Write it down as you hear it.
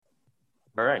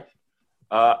All right.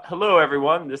 Hello,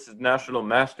 everyone. This is National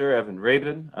Master Evan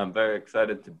Rabin. I'm very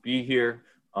excited to be here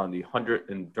on the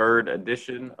 103rd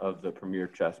edition of the Premier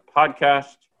Chess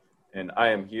Podcast. And I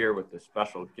am here with a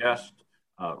special guest,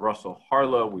 Russell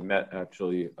Harlow. We met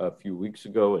actually a few weeks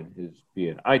ago in his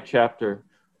BNI chapter.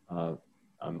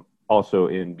 I'm also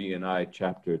in BNI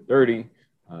chapter 30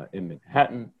 in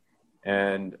Manhattan.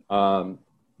 And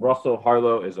Russell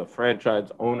Harlow is a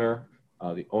franchise owner,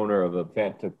 the owner of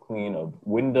Avanta Clean of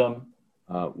Wyndham,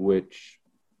 which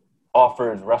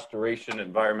offers restoration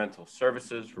environmental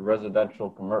services for residential,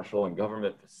 commercial, and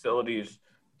government facilities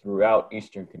throughout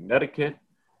Eastern Connecticut.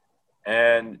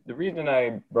 And the reason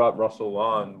I brought Russell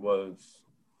on was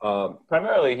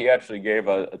primarily he actually gave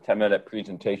a 10-minute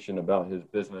presentation about his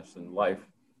business and life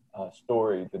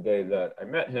story the day that I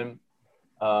met him.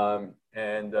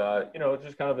 It's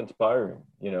just kind of inspiring.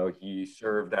 He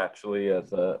served actually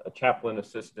as a chaplain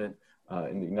assistant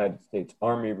in the United States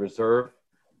Army Reserve.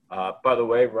 By the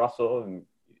way, Russell,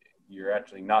 you're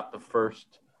actually not the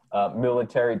first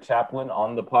military chaplain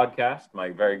on the podcast. My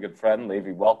very good friend,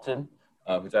 Levi Welton,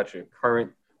 who's actually a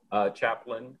current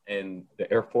chaplain in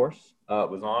the Air Force,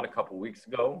 was on a couple weeks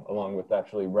ago, along with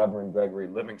actually Reverend Gregory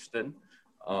Livingston,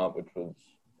 which was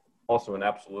also an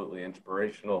absolutely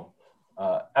inspirational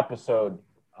episode,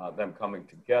 them coming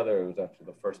together. It was actually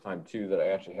the first time, too, that I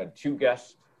actually had two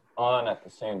guests on at the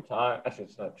same time. Actually,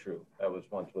 it's not true. That was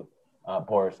once with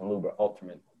Boris and Luba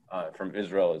Alterman from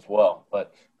Israel as well.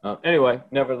 But anyway,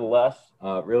 nevertheless,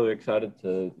 really excited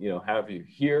to, have you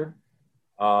here.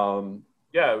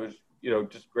 It was,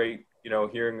 just great,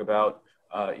 hearing about,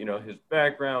 his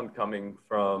background coming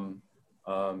from,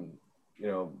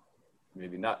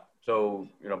 maybe not so,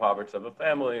 poverty of a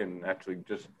family and actually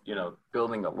just,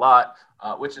 building a lot,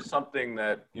 which is something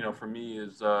that, for me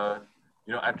is,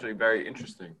 actually very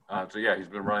interesting. He's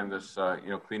been running this,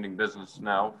 cleaning business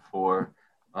now for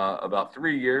about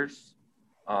 3 years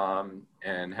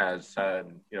and has had,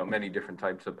 many different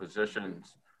types of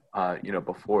positions,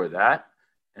 before that.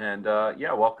 And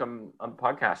welcome on the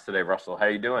podcast today, Russell. How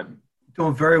you doing?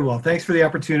 Doing very well. Thanks for the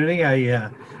opportunity. I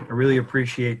really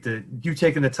appreciate you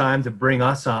taking the time to bring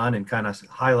us on and kind of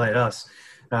highlight us.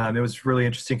 It was really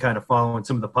interesting kind of following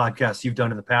some of the podcasts you've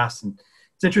done in the past. And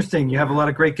it's interesting. You have a lot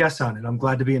of great guests on it. I'm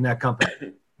glad to be in that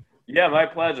company. Yeah, my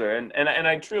pleasure. And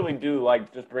I truly do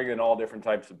like just bringing all different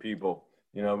types of people.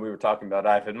 We were talking about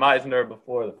Ivan Misner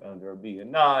before, the founder of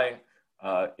BNI,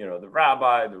 the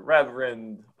rabbi, the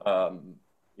reverend,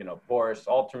 Boris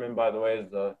Alterman, by the way, is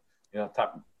the,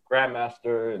 top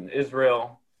grandmaster in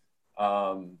Israel,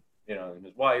 and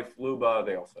his wife, Luba.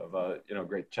 They also have,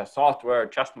 great chess software,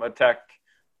 Chessmatech,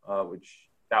 which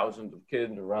thousands of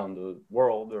kids around the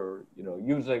world are,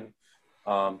 using.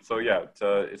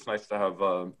 It's nice to have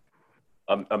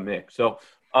a mix. So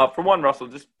for one, Russell,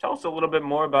 just tell us a little bit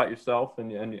more about yourself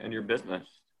and your business.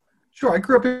 Sure. I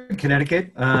grew up in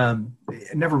Connecticut.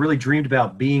 Never really dreamed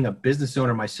about being a business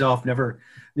owner myself. Never,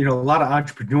 a lot of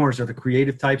entrepreneurs are the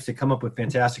creative types that come up with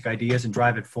fantastic ideas and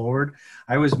drive it forward.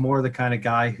 I was more the kind of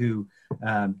guy who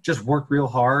just worked real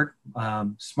hard,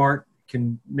 smart,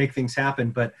 can make things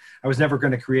happen, but I was never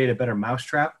going to create a better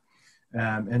mousetrap.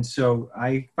 And so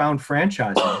I found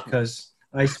franchising because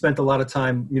I spent a lot of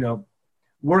time,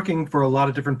 working for a lot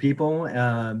of different people,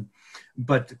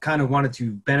 but kind of wanted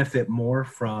to benefit more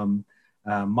from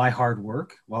my hard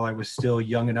work while I was still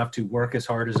young enough to work as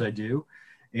hard as I do.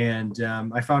 And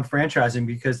I found franchising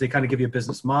because they kind of give you a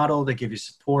business model, they give you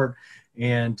support,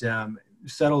 and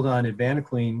settled on Avanta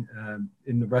Clean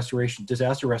in the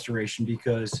disaster restoration,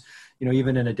 because,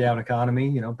 even in a down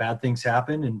economy, bad things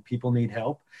happen and people need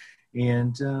help.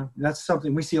 And that's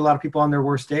something we see a lot of people on their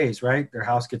worst days, right? Their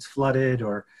house gets flooded,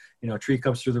 or, a tree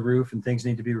comes through the roof and things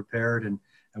need to be repaired. And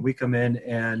we come in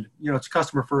and, it's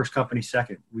customer first, company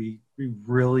second. We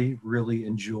really, really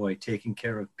enjoy taking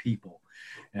care of people.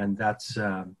 And that's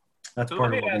part of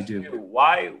what we do.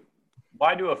 Why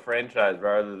do a franchise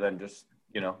rather than just,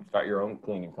 start your own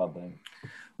cleaning company?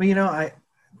 Well,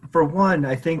 for one,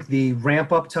 I think the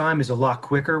ramp up time is a lot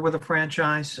quicker with a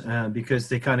franchise because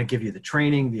they kind of give you the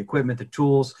training, the equipment, the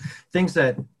tools, things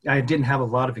that I didn't have a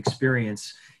lot of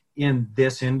experience in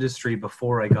this industry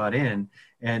before I got in.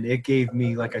 And it gave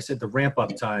me, like I said, the ramp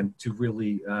up time to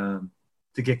really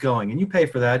to get going. And you pay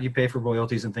for that. You pay for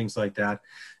royalties and things like that.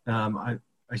 I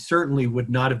certainly would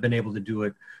not have been able to do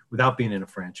it without being in a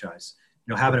franchise.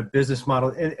 Having a business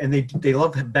model, and they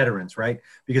love veterans, right?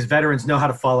 Because veterans know how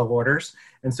to follow orders.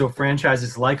 And so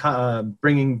franchises like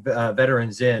bringing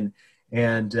veterans in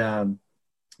and,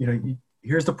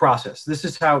 here's the process. This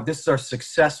is our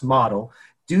success model.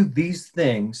 Do these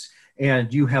things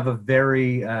and you have a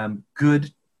very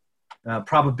good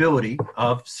probability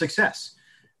of success.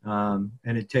 And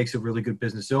it takes a really good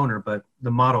business owner, but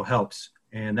the model helps.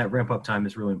 And that ramp up time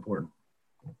is really important.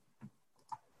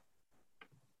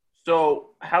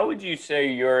 So how would you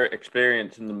say your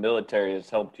experience in the military has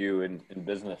helped you in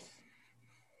business?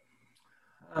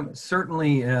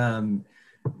 Certainly,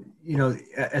 you know,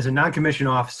 as a non-commissioned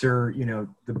officer, you know,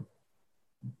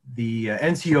 the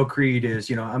NCO creed is,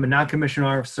 you know, I'm a non-commissioned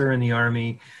officer in the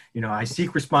Army. You know, I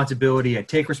seek responsibility. I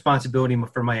take responsibility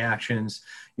for my actions.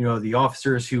 You know, the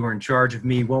officers who are in charge of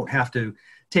me won't have to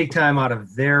take time out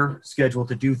of their schedule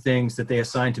to do things that they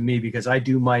assign to me because I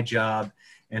do my job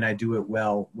and I do it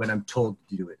well when I'm told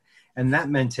to do it. And that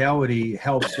mentality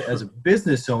helps as a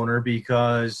business owner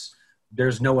because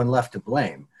there's no one left to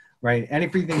blame, right?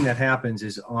 Everything that happens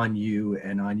is on you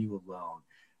and on you alone.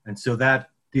 And so that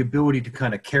the ability to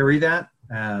kind of carry that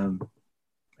and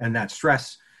that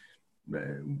stress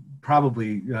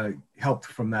probably helped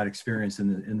from that experience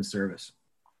in the service.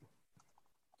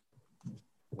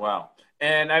 Wow.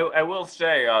 And I will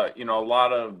say, you know, a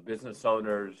lot of business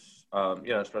owners,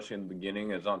 you know, especially in the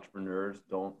beginning as entrepreneurs,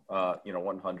 don't, you know,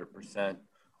 100%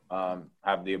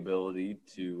 have the ability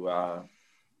to,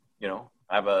 you know,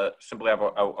 simply have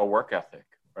a work ethic,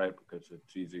 right? Because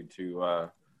it's easy to,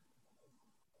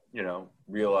 you know,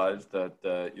 realize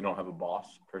that you don't have a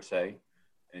boss per se,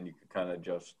 and you can kind of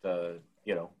just,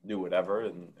 you know, do whatever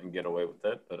and get away with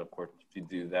it. But of course, if you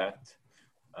do that,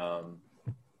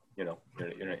 you know,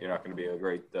 you're not going to be a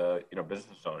great, you know,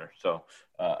 business owner. So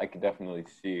I could definitely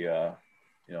see, you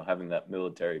know, having that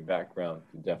military background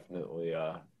can definitely,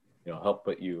 you know, help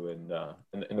put you in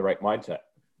the right mindset.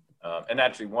 And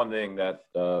actually, one thing that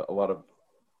a lot of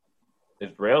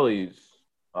Israelis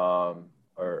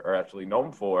are actually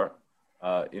known for,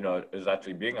 you know, is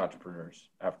actually being entrepreneurs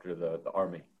after the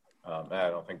Army. And I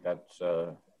don't think that's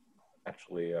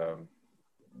actually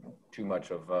too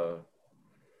much of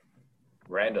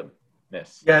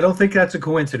randomness. Yeah, I don't think that's a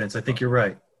coincidence. I think you're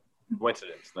right.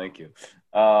 Coincidence, thank you.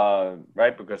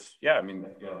 Right, because yeah, I mean,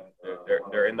 you know,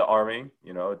 they're in the Army.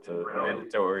 You know, it's a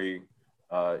mandatory,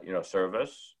 you know,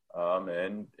 service.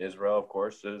 And Israel, of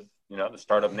course, is, you know, the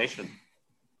startup nation.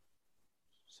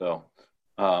 So,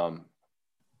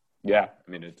 yeah,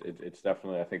 I mean, it's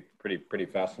definitely, I think, pretty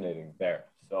fascinating there.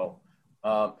 So,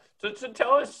 so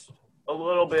tell us a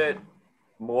little bit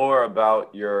more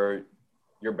about your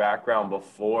background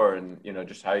before, and, you know,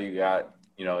 just how you got,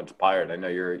 you know, inspired. I know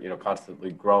you're, you know,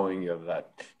 constantly growing. You have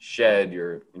that shed.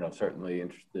 You're, you know, certainly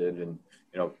interested in,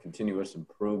 you know, continuous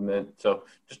improvement. So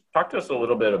just talk to us a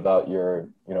little bit about your,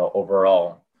 you know,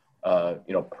 overall,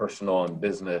 you know, personal and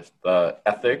business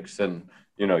ethics, and,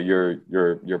 you know,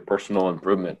 your personal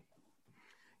improvement.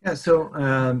 Yeah. So,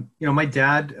 you know, my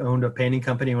dad owned a painting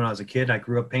company when I was a kid. I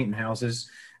grew up painting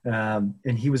houses,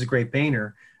 and he was a great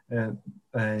painter.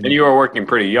 And you were working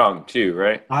pretty young too,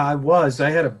 right? I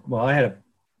had a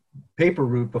paper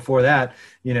route before that,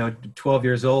 you know, 12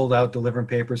 years old, out delivering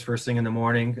papers first thing in the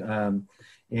morning.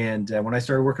 And when I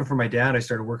started working for my dad, I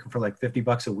started working for like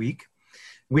 $50 a week.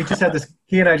 We just had this,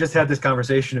 he and I just had this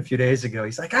conversation a few days ago.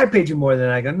 He's like, I paid you more than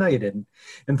I go. No, you didn't.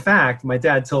 In fact, my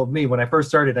dad told me when I first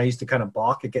started, I used to kind of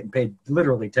balk at getting paid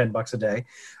literally $10 a day.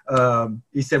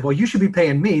 He said, well, you should be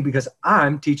paying me because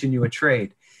I'm teaching you a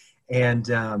trade. And,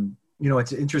 you know,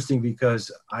 it's interesting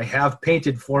because I have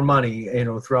painted for money, you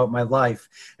know, throughout my life.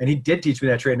 And he did teach me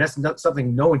that trade. And that's not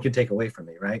something no one can take away from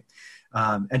me, right?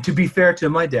 And to be fair to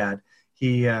my dad,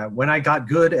 he, when I got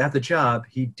good at the job,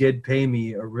 he did pay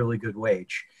me a really good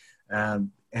wage.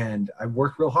 And I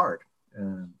worked real hard.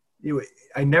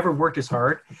 I never worked as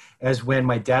hard as when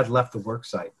my dad left the work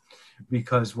site,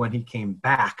 because when he came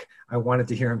back, I wanted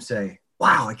to hear him say,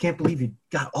 wow, I can't believe you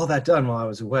got all that done while I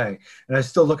was away. And I was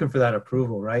still looking for that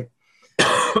approval, right?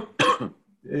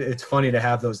 It's funny to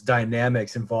have those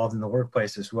dynamics involved in the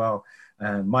workplace as well.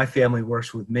 My family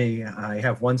works with me. I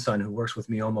have one son who works with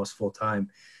me almost full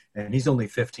time, and he's only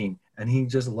 15, and he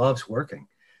just loves working.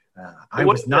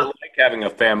 What's it like having a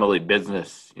family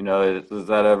business? You know, does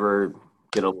that ever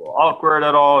get a little awkward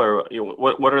at all, or, you know,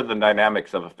 what are the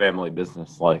dynamics of a family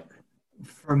business like?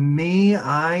 For me,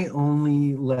 I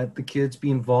only let the kids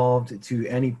be involved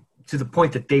to the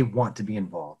point that they want to be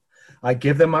involved. I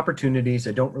give them opportunities.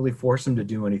 I don't really force them to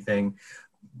do anything.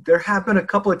 There have been a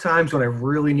couple of times when I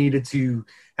really needed to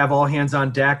have all hands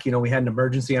on deck. You know, we had an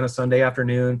emergency on a Sunday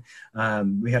afternoon.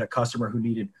 We had a customer who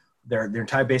needed their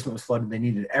entire basement was flooded. They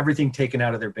needed everything taken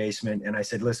out of their basement. And I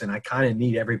said, listen, I kind of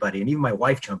need everybody. And even my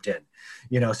wife jumped in,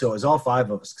 you know, so it was all five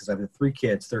of us because I have 3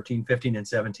 kids, 13, 15, and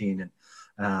 17.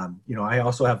 And, you know, I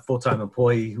also have a full-time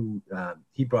employee who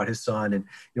he brought his son, and,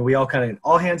 you know, we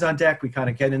all hands on deck. We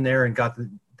kind of get in there and got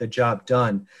the job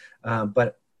done.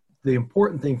 But the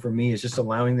important thing for me is just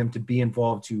allowing them to be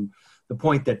involved to the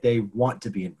point that they want to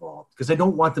be involved, because I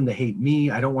don't want them to hate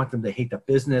me. I don't want them to hate the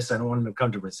business. I don't want them to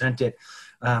come to resent it.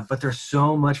 But there's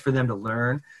so much for them to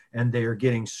learn, and they're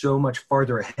getting so much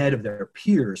farther ahead of their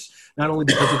peers, not only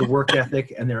because of the work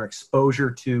ethic and their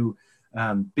exposure to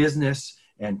business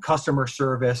and customer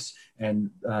service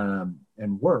and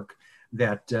work,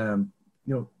 that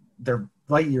they're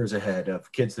light years ahead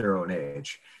of kids their own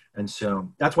age. And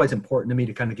so that's why it's important to me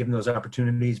to kind of give them those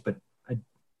opportunities. But I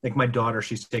think my daughter,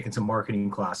 she's taking some marketing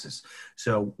classes.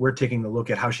 So we're taking a look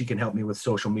at how she can help me with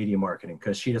social media marketing,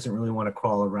 because she doesn't really want to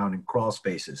crawl around in crawl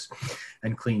spaces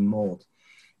and clean mold.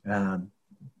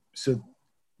 So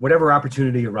whatever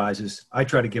opportunity arises, I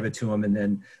try to give it to them and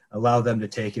then allow them to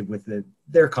take it with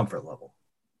their comfort level.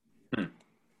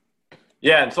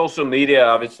 Yeah, and social media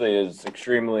obviously is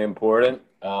extremely important.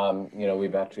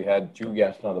 We've actually had 2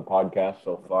 guests on the podcast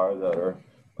so far that are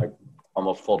like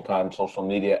almost full-time social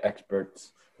media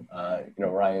experts.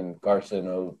 Ryan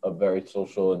Garson of Very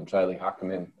Social, and Charlie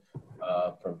Hockman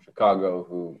from Chicago,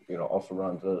 who also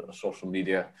runs a social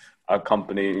media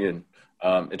company, and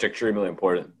it's extremely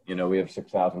important. We have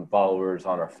 6,000 followers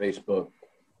on our Facebook,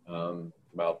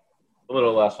 about a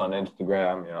little less on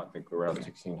Instagram. I think we're around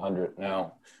 1,600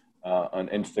 now on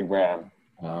Instagram.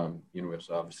 We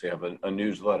also obviously have a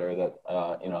newsletter that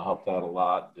helped out a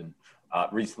lot, and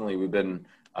recently we've been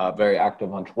very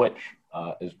active on Twitch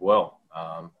as well,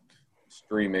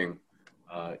 streaming,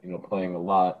 playing a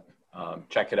lot.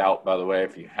 Check it out, by the way,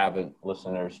 if you haven't,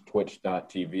 listeners,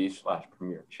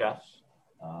 twitch.tv/Premier Chess.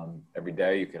 Every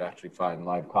day you could actually find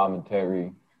live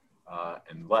commentary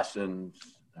and lessons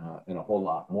and a whole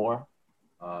lot more,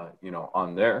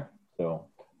 on there. So,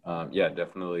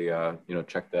 definitely,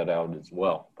 check that out as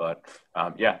well. But,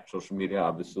 social media,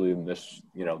 obviously, in this,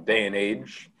 day and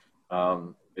age,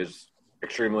 is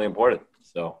extremely important.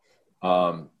 So,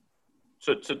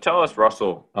 so tell us,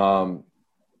 Russell,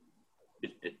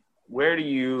 where do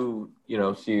you,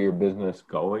 see your business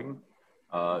going?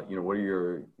 What are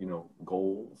your,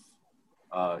 goals,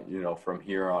 from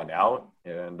here on out?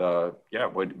 And, what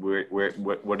are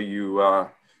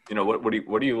you,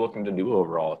 what are you looking to do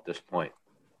overall at this point?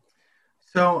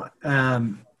 So,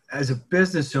 as a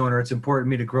business owner, it's important to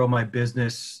me to grow my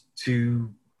business to,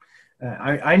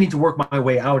 I need to work my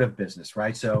way out of business,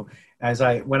 right? So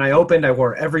when I opened, I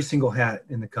wore every single hat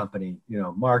in the company,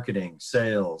 marketing,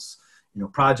 sales,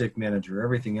 project manager,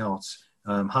 everything else,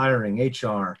 hiring,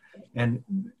 HR. And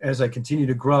as I continue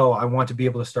to grow, I want to be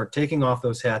able to start taking off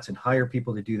those hats and hire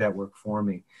people to do that work for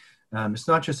me. It's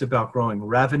not just about growing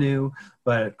revenue,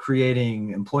 but creating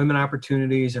employment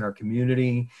opportunities in our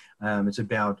community. It's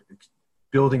about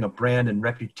building a brand and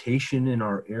reputation in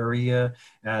our area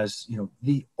as,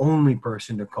 the only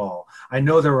person to call. I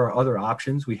know there are other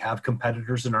options. We have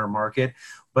competitors in our market,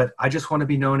 but I just want to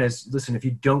be known as, listen, if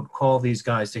you don't call these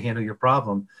guys to handle your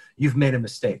problem, you've made a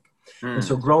mistake. And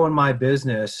so growing my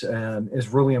business is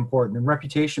really important, and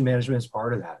reputation management is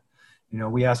part of that.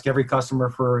 We ask every customer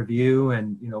for a review,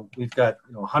 and, we've got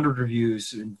 100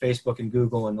 reviews in Facebook and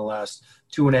Google in the last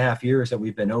 2.5 years that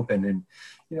we've been open. And,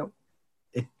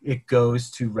 it goes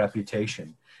to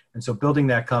reputation. And so building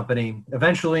that company,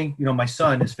 eventually, my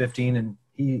son is 15 and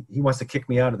he wants to kick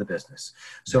me out of the business.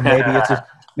 So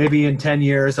maybe in 10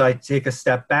 years, I take a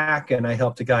step back and I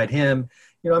help to guide him.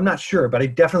 I'm not sure, but I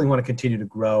definitely want to continue to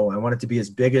grow. I want it to be as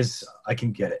big as I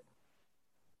can get it.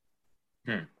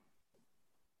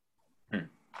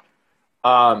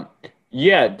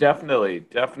 Yeah, definitely.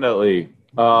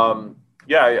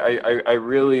 I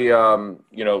really,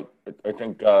 I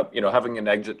think, having an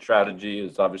exit strategy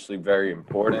is obviously very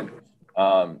important.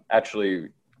 Actually,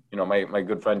 my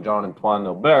good friend, Jean-Antoine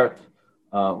Albert,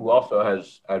 who also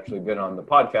has actually been on the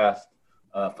podcast,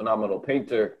 phenomenal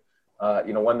painter.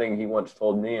 One thing he once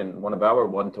told me in one of our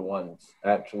one-to-ones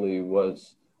actually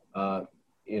was,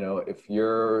 if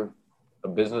you're a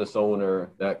business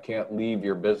owner that can't leave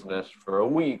your business for a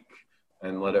week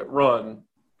and let it run,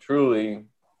 truly,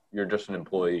 you're just an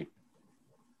employee.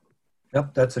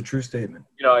 Yep, that's a true statement.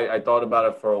 I thought about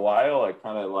it for a while. I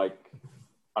kind of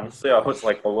honestly, I was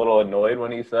a little annoyed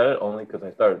when he said it, only because I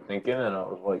started thinking, and I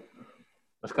was like,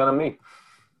 that's kind of me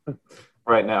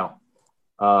right now.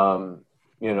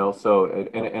 So,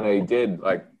 and I did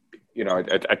I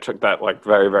took that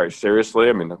very, very seriously.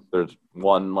 I mean, if there's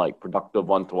one productive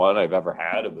one-to-one I've ever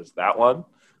had, it was that one.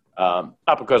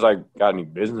 Not because I got any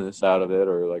business out of it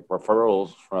or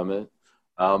referrals from it,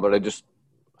 but I just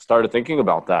started thinking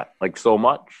about that so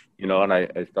much, and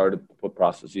I started to put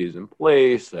processes in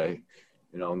place. I,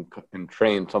 and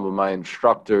trained some of my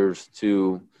instructors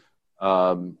to,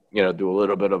 do a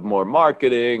little bit of more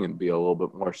marketing and be a little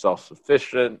bit more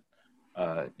self-sufficient,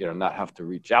 not have to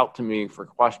reach out to me for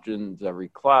questions every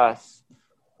class.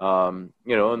 And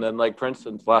then like, for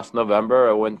instance, last November,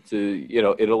 I went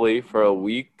to, Italy for a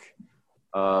week,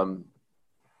 spent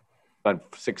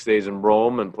 6 days in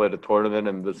Rome and played a tournament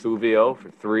in Vesuvio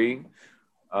for 3.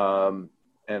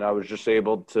 And I was just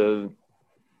able to,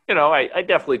 I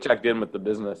definitely checked in with the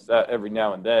business every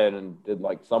now and then and did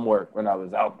like some work when I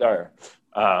was out there.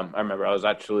 I remember I was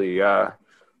actually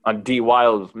on D.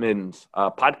 Wildman's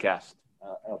podcast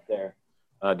out there.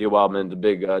 D. Wildman's a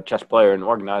big chess player and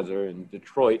organizer in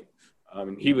Detroit.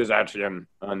 And he was actually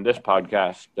on this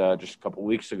podcast just a couple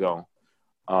weeks ago.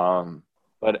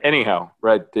 But anyhow,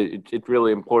 right, it's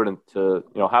really important to,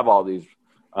 have all these,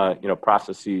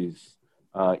 processes,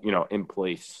 in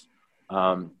place.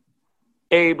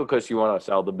 A, because you want to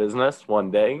sell the business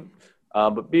one day,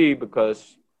 but B,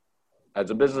 because as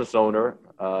a business owner,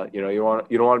 you don't want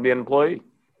to be an employee.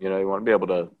 You want to be able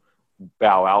to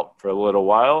bow out for a little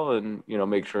while and,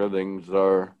 make sure things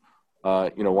are,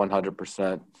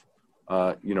 100%,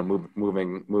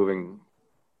 moving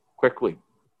quickly,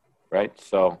 right?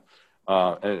 So,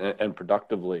 and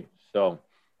productively. So,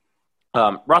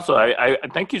 Russell, I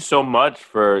thank you so much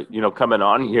for, coming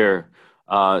on here.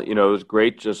 It was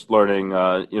great just learning,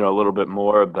 a little bit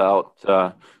more about,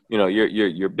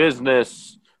 your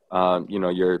business,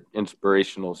 your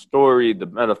inspirational story, the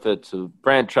benefits of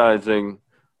franchising,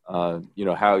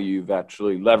 how you've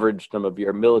actually leveraged some of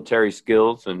your military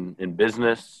skills in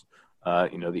business,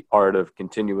 the art of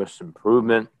continuous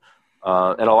improvement,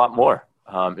 and a lot more.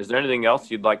 Is there anything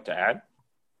else you'd like to add?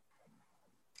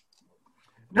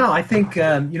 No, I think,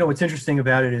 what's interesting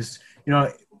about it is,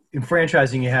 in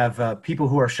franchising, you have people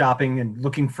who are shopping and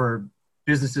looking for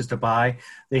businesses to buy.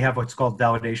 They have what's called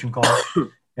validation calls.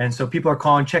 And so people are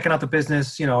calling, checking out the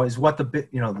business, is what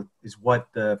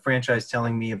the franchise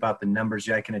telling me about the numbers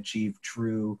I can achieve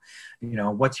true?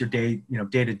 What's your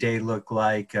day-to-day look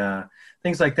like?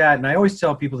 Things like that. And I always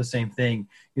tell people the same thing,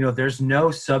 there's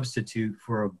no substitute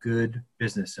for a good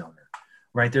business owner,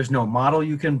 right? There's no model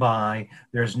you can buy.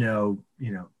 There's no,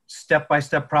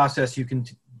 step-by-step process you can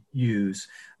use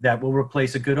that will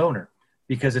replace a good owner,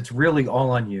 because it's really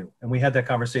all on you. And we had that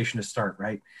conversation to start,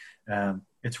 right?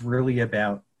 It's really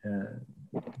about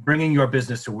bringing your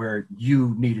business to where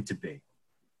you need it to be.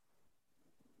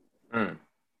 No,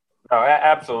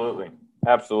 absolutely.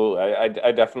 Absolutely.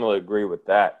 I definitely agree with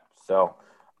that. So,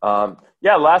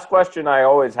 last question I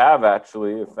always have,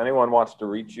 actually, if anyone wants to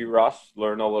reach you, Russ,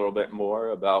 learn a little bit more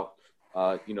about,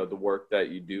 the work that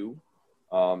you do.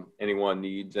 Anyone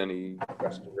needs any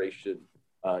restoration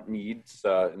needs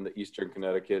in the Eastern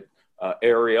Connecticut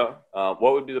area,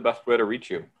 what would be the best way to reach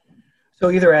you? So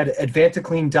either at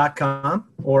advantaclean.com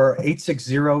or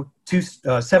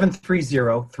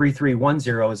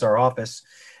 860-730-3310 is our office,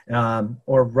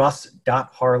 or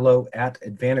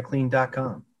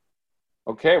russ.harlow@advantaclean.com.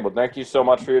 Okay, well, thank you so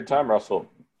much for your time, Russell.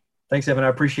 Thanks, Evan. I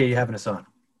appreciate you having us on.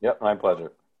 Yep, my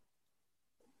pleasure.